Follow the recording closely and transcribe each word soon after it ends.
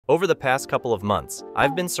Over the past couple of months,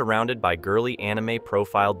 I've been surrounded by girly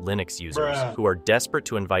anime-profiled Linux users who are desperate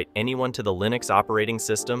to invite anyone to the Linux operating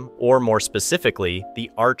system, or more specifically,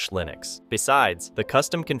 the Arch Linux. Besides, the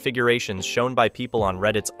custom configurations shown by people on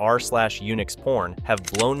Reddit's r/Unix porn have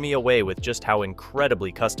blown me away with just how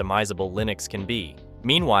incredibly customizable Linux can be.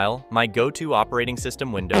 Meanwhile, my go-to operating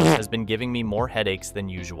system Windows has been giving me more headaches than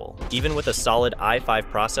usual. Even with a solid i5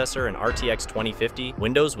 processor and RTX 2050,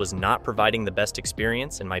 Windows was not providing the best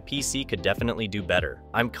experience and my PC could definitely do better.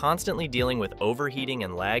 I'm constantly dealing with overheating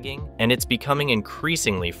and lagging, and it's becoming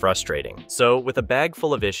increasingly frustrating. So, with a bag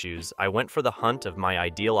full of issues, I went for the hunt of my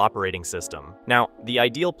ideal operating system. Now, the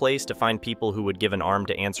ideal place to find people who would give an arm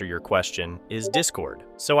to answer your question is Discord.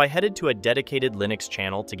 So I headed to a dedicated Linux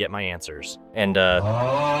channel to get my answers. And,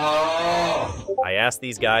 I asked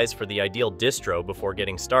these guys for the ideal distro before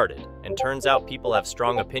getting started, and turns out people have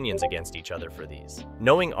strong opinions against each other for these.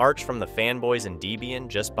 Knowing Arch from the fanboys and Debian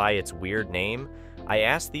just by its weird name, I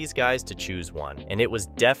asked these guys to choose one, and it was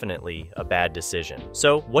definitely a bad decision.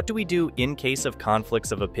 So, what do we do in case of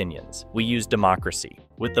conflicts of opinions? We use democracy.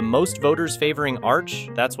 With the most voters favoring Arch,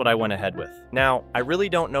 that's what I went ahead with. Now, I really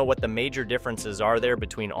don't know what the major differences are there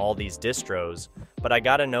between all these distros, but I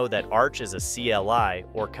gotta know that Arch is a CLI,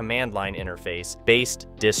 or command line interface, based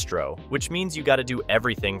distro, which means you gotta do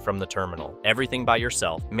everything from the terminal, everything by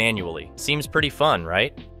yourself, manually. Seems pretty fun,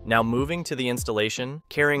 right? Now moving to the installation,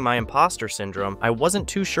 carrying my imposter syndrome, I wasn't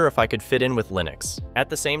too sure if I could fit in with Linux. At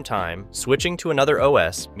the same time, switching to another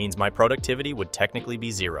OS means my productivity would technically be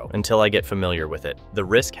zero until I get familiar with it. The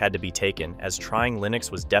risk had to be taken, as trying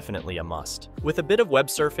Linux was definitely a must. With a bit of web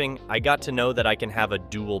surfing, I got to know that I can have a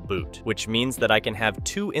dual boot, which means that I can have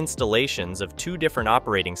two installations of two different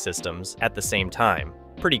operating systems at the same time.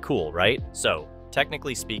 Pretty cool, right? So,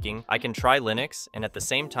 technically speaking, I can try Linux, and at the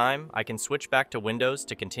same time, I can switch back to Windows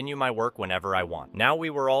to continue my work whenever I want. Now we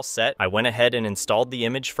were all set, I went ahead and installed the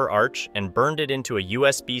image for Arch and burned it into a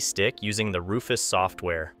USB stick using the Rufus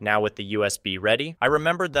software. Now with the USB ready, I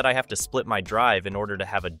remembered that I have to split my drive in order to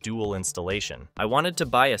have a dual installation. I wanted to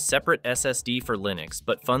buy a separate SSD for Linux,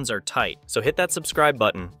 but funds are tight, so hit that subscribe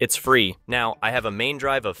button. It's free. Now, I have a main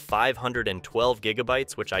drive of 512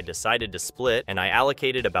 gigabytes, which I decided to split, and I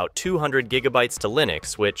allocated about 200 gigabytes to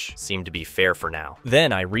Linux, which seemed to be fair for now.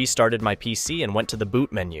 Then I restarted my PC and went to the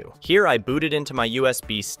boot menu. Here I booted into my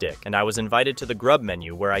USB stick, and I was invited to the grub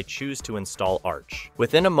menu where I choose to install Arch.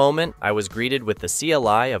 Within a moment, I was greeted with the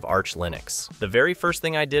CLI of Arch Linux. The very first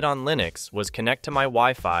thing I did on Linux was connect to my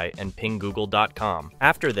Wi-Fi and ping google.com.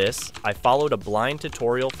 After this, I followed a blind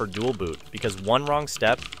tutorial for dual boot because one wrong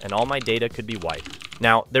step and all my data could be wiped.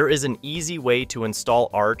 Now, there is an easy way to install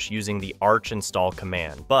Arch using the Arch install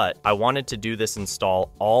command, but I wanted to do this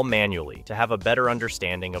install all manually to have a better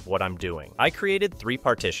understanding of what I'm doing. I created 3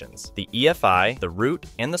 partitions, the EFI, the root,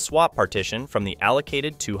 and the swap partition from the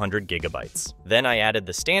allocated 200 gigabytes. Then I added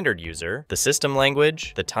the standard user, the system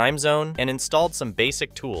language, the time zone, and installed some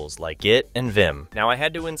basic tools like Git and Vim. Now I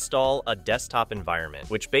had to install a desktop environment,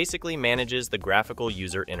 which basically manages the graphical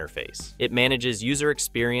user interface. It manages user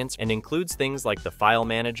experience and includes things like the file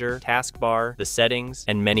manager, taskbar, the settings,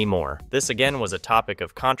 and many more. This again was a topic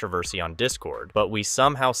of controversy on Discord, but we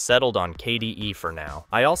somehow settled on KDE for now.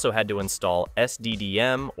 I also had to install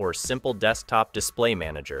SDDM, or Simple Desktop Display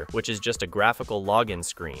Manager, which is just a graphical login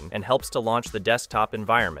screen and helps to launch the desktop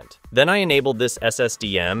environment. Then I enabled this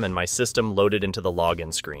SSDM and my system loaded into the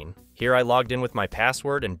login screen. Here I logged in with my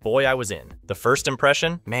password and boy, I was in. The first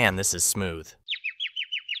impression? Man, this is smooth.